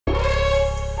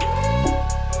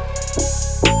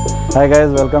Hi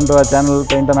guys, welcome to our channel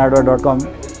paintandhardware.com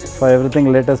for everything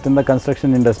latest in the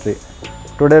construction industry.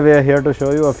 Today we are here to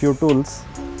show you a few tools.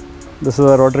 This is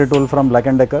a rotary tool from Black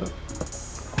 & Decker.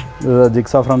 This is a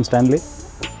JigSaw from Stanley.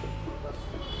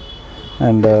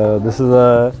 And this is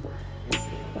a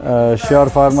Sure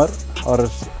Farmer or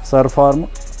Surfarm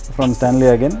from Stanley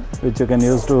again, which you can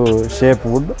use to shape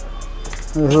wood.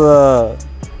 This is a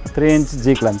 3-inch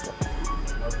G clamp.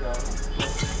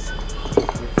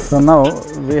 So now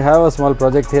we have a small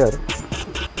project here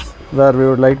where we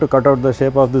would like to cut out the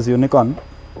shape of this unicorn,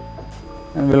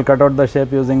 and we will cut out the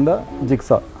shape using the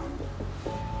jigsaw.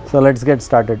 So let's get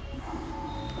started.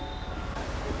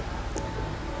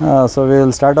 So we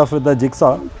will start off with the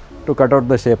jigsaw to cut out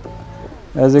the shape.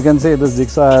 As you can see, this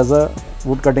jigsaw has a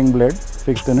wood cutting blade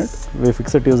fixed in it. We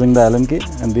fix it using the Allen key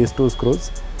and these two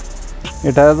screws.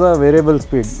 It has a variable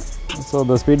speed, so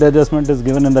the speed adjustment is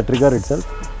given in the trigger itself.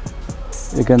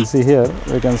 You can see here,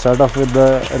 we can start off with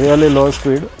the really low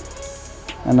speed,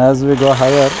 and as we go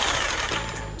higher,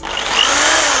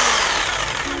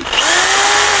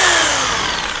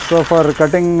 so for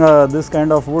cutting this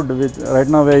kind of wood, which right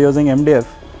now we are using MDF,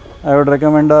 I would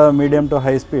recommend a medium to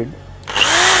high speed.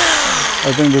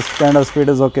 I think this kind of speed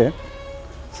is okay.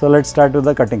 So let's start with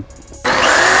the cutting.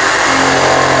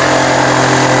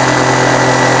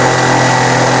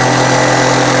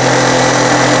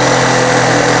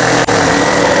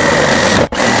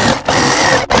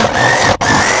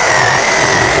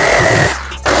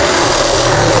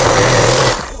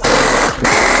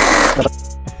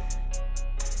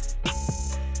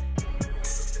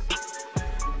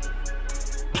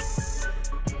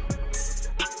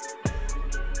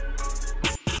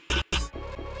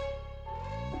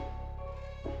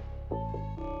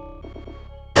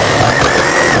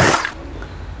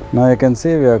 Now you can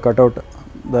see we have cut out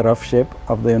the rough shape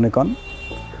of the unicorn.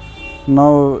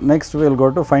 Now next we will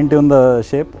go to fine tune the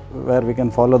shape where we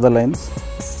can follow the lines.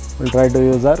 We will try to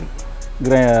use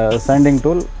our sanding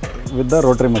tool with the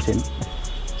rotary machine.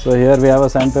 So here we have a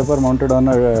sandpaper mounted on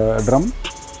a drum.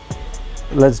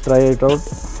 Let's try it out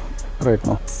right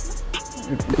now.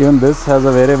 Even this has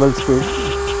a variable speed.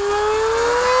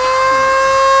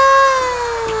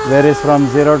 Varies from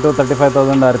 0 to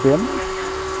 35,000 RPM.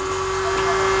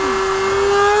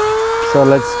 So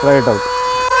let's try it out.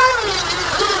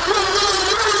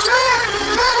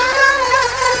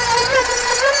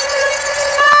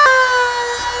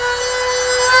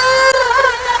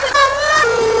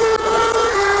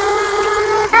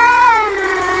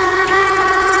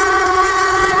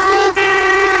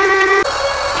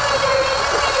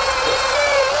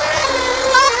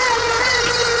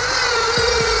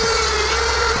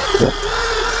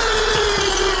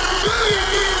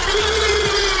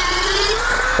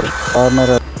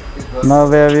 Now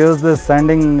we have used this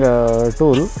sanding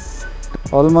tool,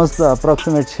 almost the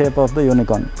approximate shape of the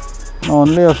unicorn. Now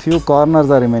only a few corners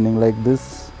are remaining like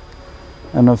this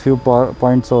and a few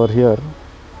points over here.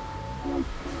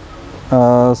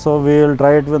 So we will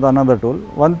try it with another tool.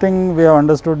 One thing we have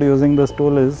understood using this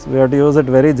tool is we have to use it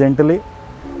very gently,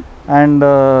 and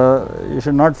you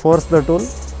should not force the tool.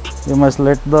 You must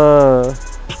let the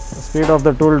speed of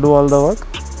the tool do all the work,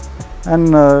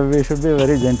 and we should be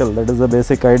very gentle. That is the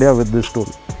basic idea with this tool.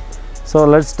 So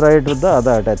let's try it with the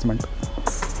other attachment.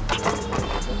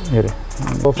 Here,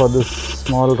 go for this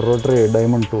small rotary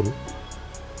diamond tool.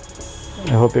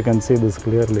 I hope you can see this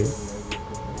clearly.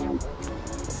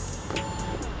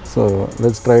 So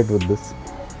let's try it with this.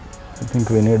 I think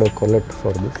we need a collet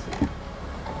for this.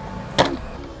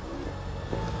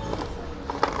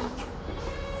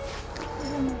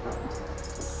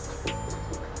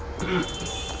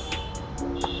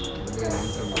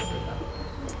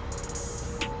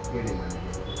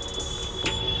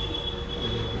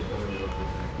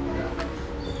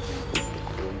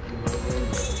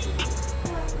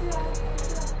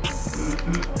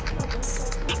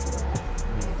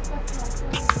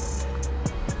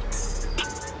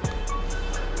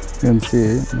 You can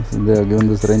see they have given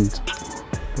this wrench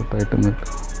to tighten it.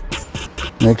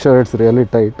 Make sure it's really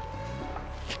tight.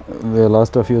 We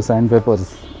lost a few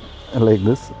sandpapers like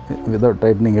this without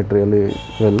tightening it really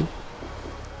well.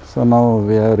 So now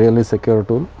we have a really secure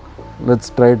tool.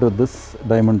 Let's try it with this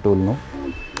diamond tool now.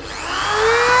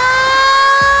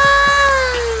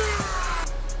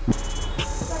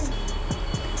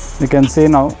 You can see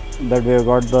now that we have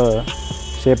got the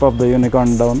shape of the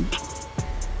unicorn down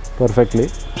perfectly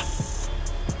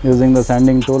using the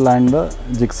sanding tool and the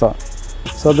jigsaw.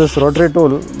 So this rotary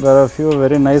tool, there are a few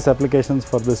very nice applications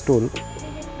for this tool.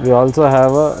 We also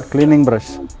have a cleaning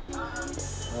brush.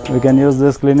 We can use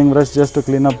this cleaning brush just to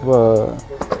clean up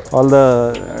all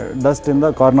the dust in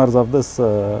the corners of this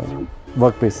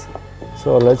workpiece.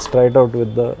 So let's try it out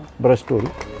with the brush tool.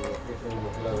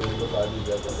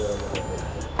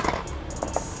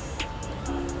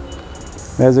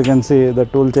 As you can see, the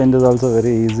tool change is also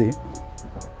very easy.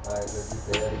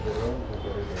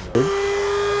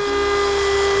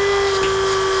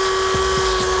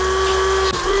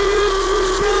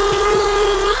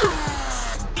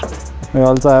 We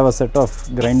also have a set of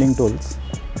grinding tools.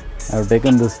 I have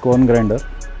taken this cone grinder.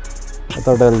 I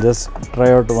thought I'll just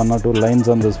try out 1 or 2 lines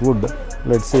on this wood.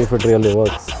 Let's see if it really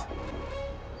works.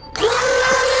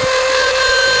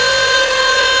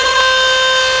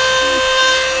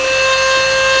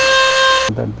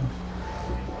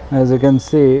 As you can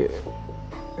see,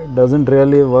 it doesn't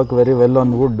really work very well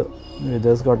on wood. We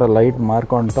just got a light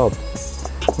mark on top.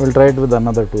 We'll try it with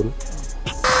another tool.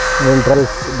 We'll try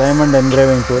this diamond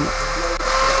engraving tool.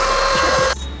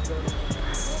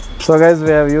 So guys, we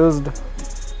have used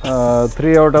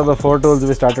 3 out of the 4 tools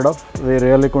we started off. We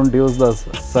really couldn't use the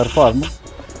surf arm.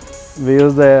 We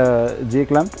used the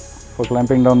G-clamp for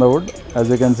clamping down the wood. As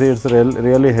you can see, it's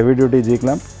really heavy duty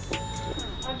G-clamp.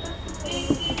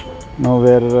 Now we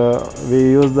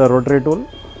use the rotary tool.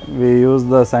 We use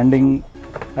the sanding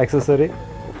accessory.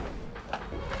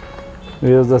 We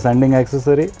use the grinding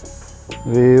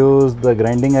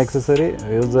accessory.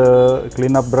 We use the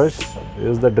cleanup brush. We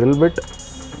use the drill bit.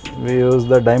 We use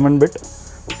the diamond bit.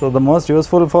 So the most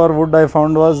useful for wood I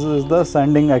found is the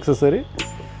sanding accessory,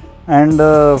 and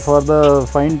for the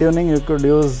fine tuning you could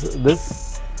use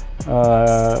this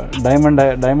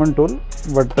diamond tool,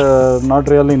 but not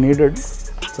really needed.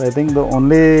 So I think the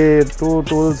only 2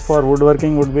 tools for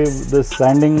woodworking would be this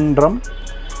sanding drum,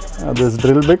 this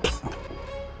drill bit,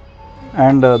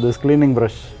 and this cleaning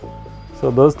brush. So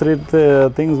those 3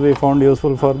 things we found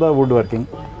useful for the woodworking.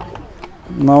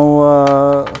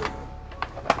 Now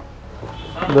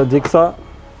the jigsaw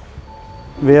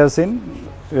we have seen.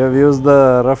 We have used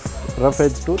the rough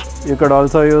edge tool. You could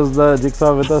also use the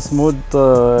jigsaw with a smooth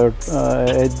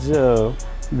edge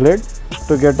blade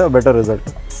to get a better result.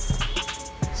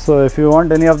 So if you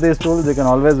want any of these tools, you can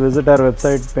always visit our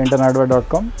website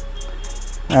paintandhardware.com.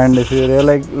 And if you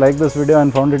really like this video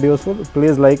and found it useful,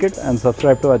 please like it and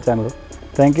subscribe to our channel.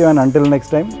 Thank you, and until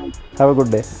next time, have a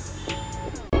good day.